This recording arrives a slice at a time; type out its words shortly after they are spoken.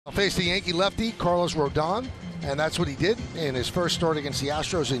Face the Yankee lefty, Carlos Rodon, and that's what he did in his first start against the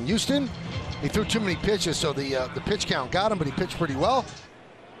Astros in Houston. He threw too many pitches, so the pitch count got him, but he pitched pretty well.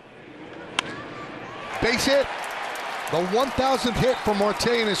 Base hit, the 1,000th hit for Marte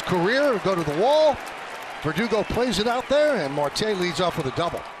in his career. Go to the wall. Verdugo plays it out there, and Marte leads off with a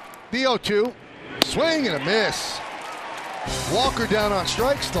double. The 0-2, swing and a miss. Walker down on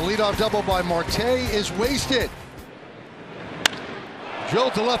strikes. The leadoff double by Marte is wasted.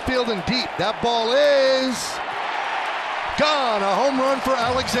 Drilled to left field and deep. That ball is gone. A home run for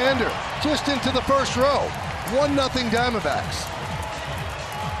Alexander. Just into the first row. 1-0 Diamondbacks.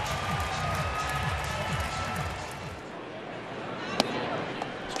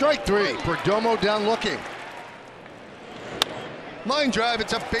 Strike three. Perdomo down looking. Line drive.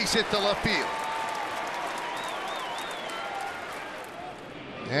 It's a base hit to left field.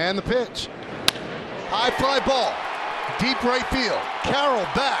 And the pitch. High fly ball. Deep right field. Carroll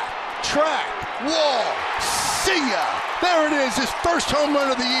back. Track. Wall. See ya. There it is. His first home run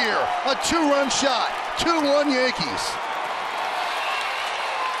of the year. A 2-run shot. 2-1 Yankees.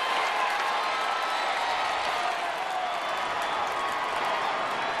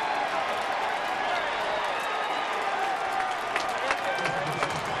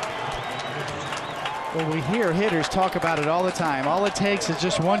 Well, we hear hitters talk about it all the time. All it takes is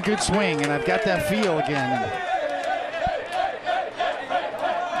just one good swing, and I've got that feel again.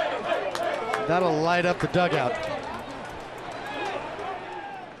 That'll light up the dugout.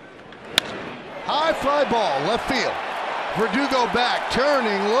 High fly ball, left field. Verdugo back,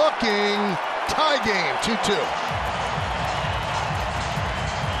 turning, looking. Tie game, 2-2.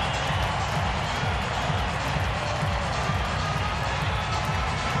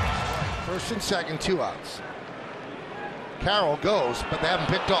 First and second, 2 outs. Carroll goes, but they haven't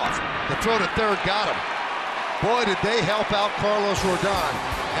picked off. The throw to third got him. Boy, did they help out Carlos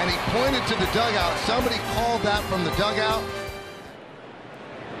Rodon. And he pointed to the dugout. Somebody called that from the dugout.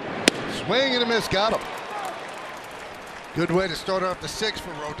 Swing and a miss, got him. Good way to start off the 6th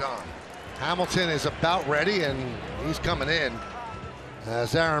for Rodon. Hamilton is about ready, and he's coming in.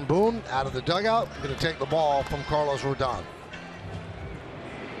 As Aaron Boone out of the dugout, going to take the ball from Carlos Rodon.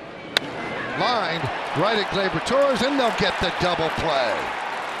 Lined right at Gleyber Torres, and they'll get the double play.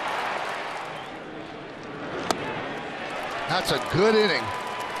 That's a good inning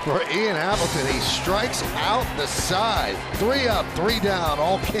for Ian Hamilton. He strikes out the side. 3 up, 3 down,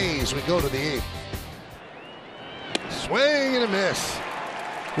 all K's. We go to the 8th. Swing and a miss.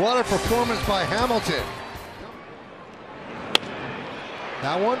 What a performance by Hamilton.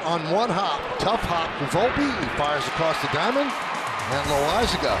 That one on one hop. Tough hop for Volpe. He fires across the diamond. And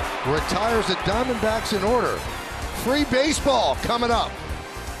Loaizaga retires the Diamondbacks in order. Free baseball coming up.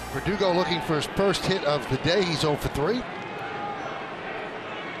 Verdugo looking for his first hit of the day. He's 0 for 3.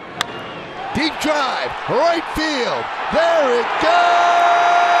 Deep drive, right field. There it goes.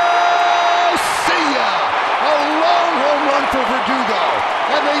 See ya. A long home run for Verdugo.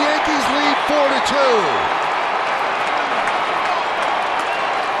 And the Yankees lead 4-2.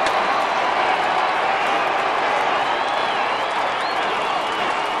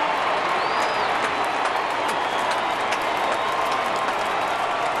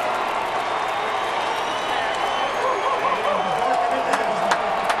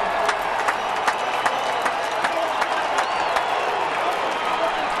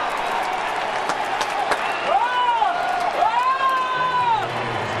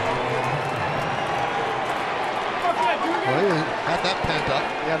 Had that pent up.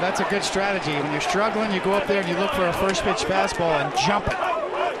 Yeah, that's a good strategy. When you're struggling, you go up there and you look for a first pitch fastball and jump it.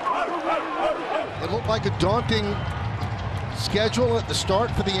 It looked like a daunting schedule at the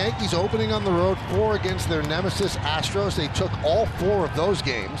start for the Yankees, opening on the road 4 against their nemesis Astros. They took all 4 of those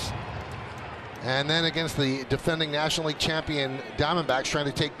games. And then against the defending National League champion Diamondbacks, trying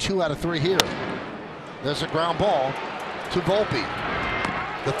to take 2 out of 3 here. There's a ground ball to Volpe.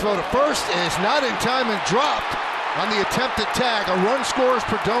 The throw to first is not in time and dropped. On the attempted tag, a run scores.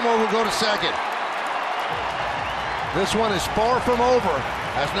 Perdomo will go to second. This one is far from over,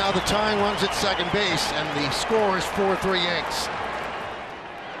 as now the tying runs at second base, and the score is 4-3 Yanks.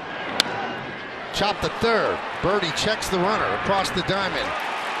 Chop the third. Birdie checks the runner across the diamond.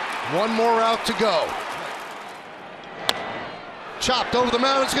 1 more out to go. Chopped over the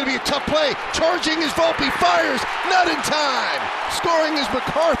mound. It's going to be a tough play. Charging is Volpe. Fires. Not in time. Scoring is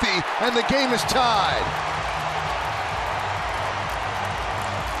McCarthy, and the game is tied.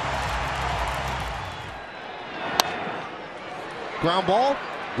 Ground ball,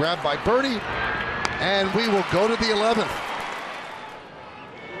 grabbed by Birdie, and we will go to the 11th.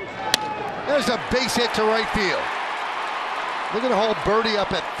 There's a base hit to right field. They're going to hold Birdie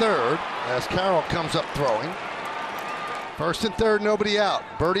up at third as Carroll comes up throwing. First and third, nobody out.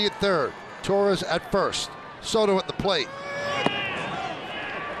 Birdie at third. Torres at first. Soto at the plate.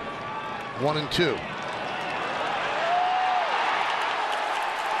 1-2.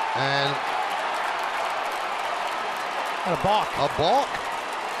 And a balk. A balk.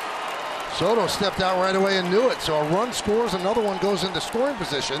 Soto stepped out right away and knew it. So a run scores, another one goes into scoring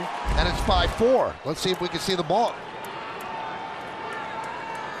position, and it's 5-4. Let's see if we can see the balk.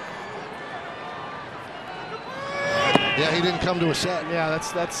 Yeah, he didn't come to a set. Yeah,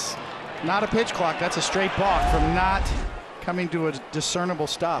 that's not a pitch clock. That's a straight balk from not coming to a discernible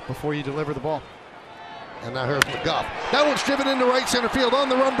stop before you deliver the ball. And now here's McGough. That one's driven into right center field. On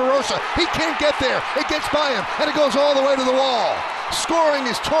the run, Barossa. He can't get there. It gets by him, and it goes all the way to the wall. Scoring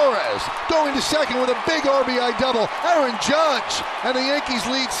is Torres. Going to second with a big RBI double. Aaron Judge. And the Yankees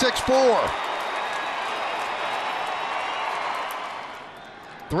lead 6-4.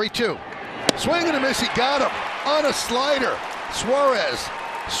 3-2. Swing and a miss. He got him on a slider. Suarez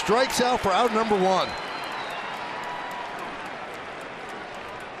strikes out for out number one.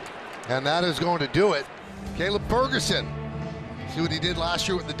 And that is going to do it. Caleb Ferguson. See what he did last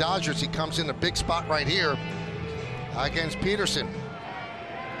year with the Dodgers. He comes in a big spot right here against Peterson.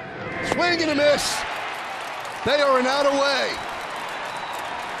 Swing and a miss. They are an out away.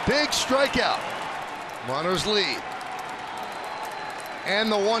 Big strikeout. Runners lead.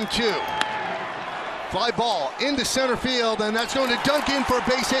 And the 1-2. Fly ball into center field, and that's going to dunk in for a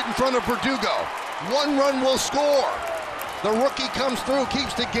base hit in front of Verdugo. One run will score. The rookie comes through,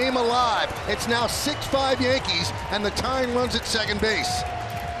 keeps the game alive. It's now 6-5 Yankees, and the tying runs at second base.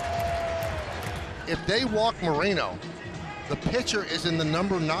 If they walk Moreno, the pitcher is in the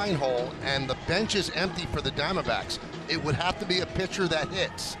number 9 hole, and the bench is empty for the Diamondbacks. It would have to be a pitcher that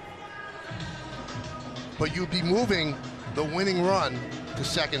hits. But you'd be moving the winning run to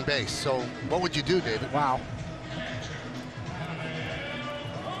second base. So what would you do, David? Wow.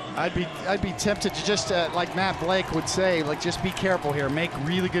 I'd be tempted to just, like Matt Blake would say, like, just be careful here. Make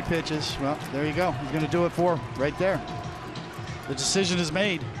really good pitches. Well, there you go. He's going to do it for right there. The decision is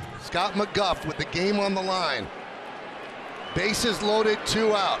made. Scott McGough with the game on the line. Bases loaded,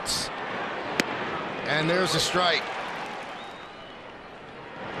 2 outs. And there's a strike.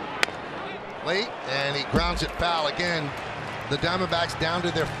 Late, and he grounds it foul again. The Diamondbacks down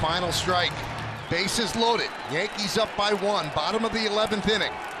to their final strike. Bases loaded. Yankees up by 1. Bottom of the 11th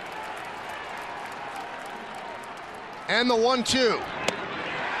inning. And the 1-2.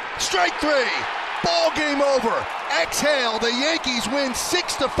 Strike 3. Ball game over. Exhale. The Yankees win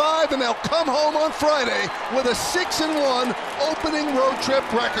 6-5, and they'll come home on Friday with a 6-1 opening road trip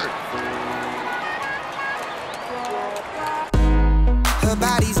record. Her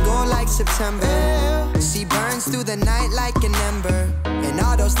body's gold like September. She burns through the night like an ember. And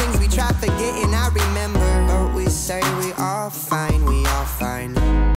all those things we try forgetting, I remember. But we say